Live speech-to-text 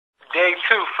Day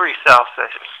 2 Freestyle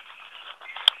Sessions.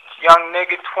 Young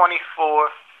nigga 24,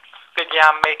 figure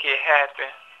I'll make it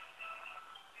happen.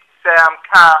 Say I'm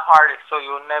kind-hearted so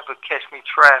you'll never catch me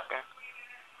trapping.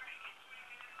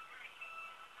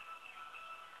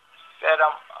 Said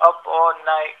I'm up all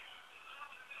night,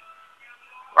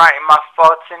 writing my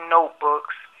thoughts in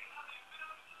notebooks.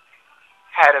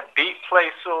 Had a beat play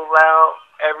so loud,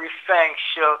 everything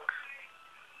shook.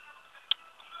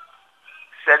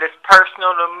 Said it's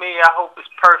personal to me, I hope it's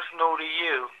personal to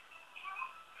you.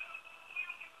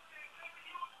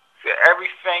 Said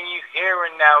everything you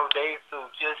hearing nowadays will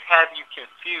just have you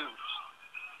confused.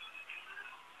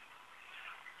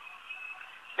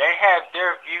 They have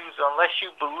their views, unless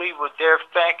you believe what they're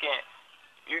thinking,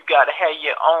 you gotta have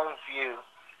your own view.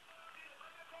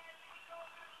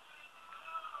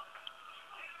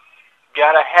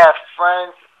 Gotta have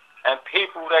friends and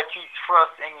people that you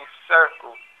trust in your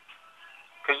circle.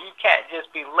 Cause you can't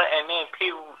just be letting in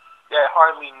people that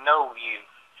hardly know you.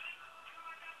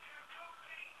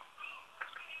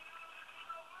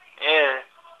 Yeah,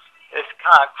 it's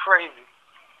kind of crazy.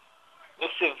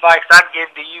 This advice I give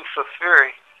to you for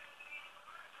free.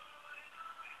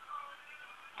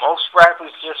 Most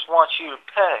rappers just want you to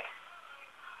pay.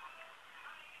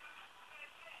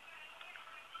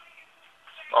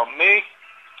 On me,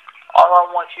 all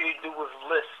I want you to do is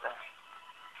listen.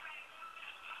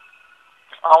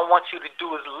 All I want you to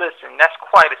do is listen. That's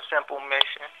quite a simple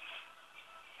mission.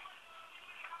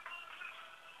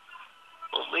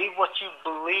 Believe what you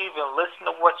believe and listen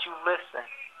to what you listen.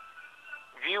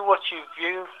 View what you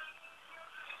view.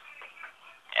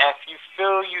 And if you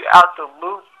feel you out the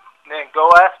loop, then go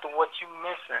after what you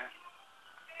missing.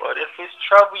 But if it's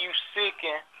trouble you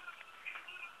seeking,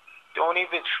 don't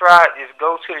even try it. Just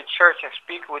go to the church and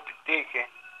speak with the deacon.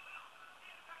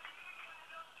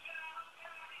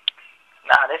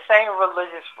 Nah, this ain't a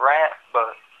religious rant,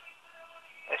 but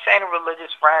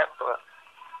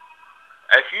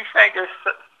if you think there's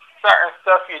certain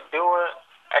stuff you're doing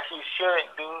that you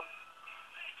shouldn't do,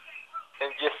 then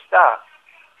just stop.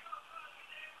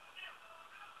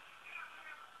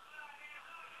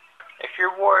 If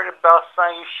you're worried about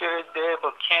something you should have did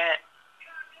but can't,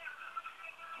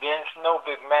 then it's no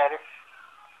big matter.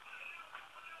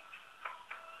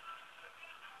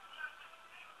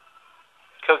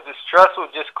 Because the stress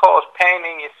will just cause pain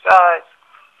in your sides,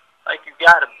 like you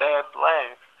got a bad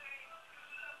bladder.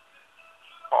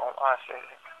 Oh, I said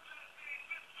it.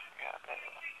 Yeah, bad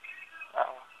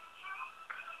bladder.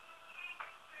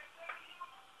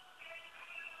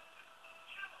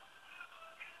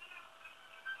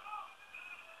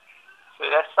 So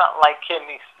that's something like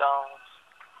kidney stones.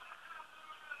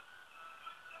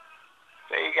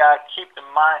 So you gotta keep the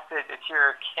mindset that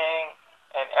you're a king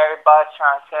and everybody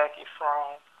trying to take your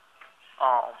throne.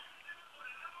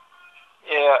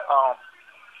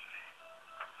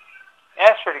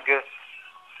 That's pretty good.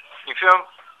 You feel me?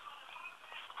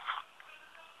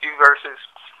 Few verses.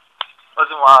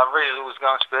 Wasn't what I really was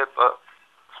gonna spit, but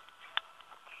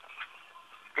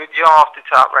good job off the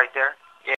top right there.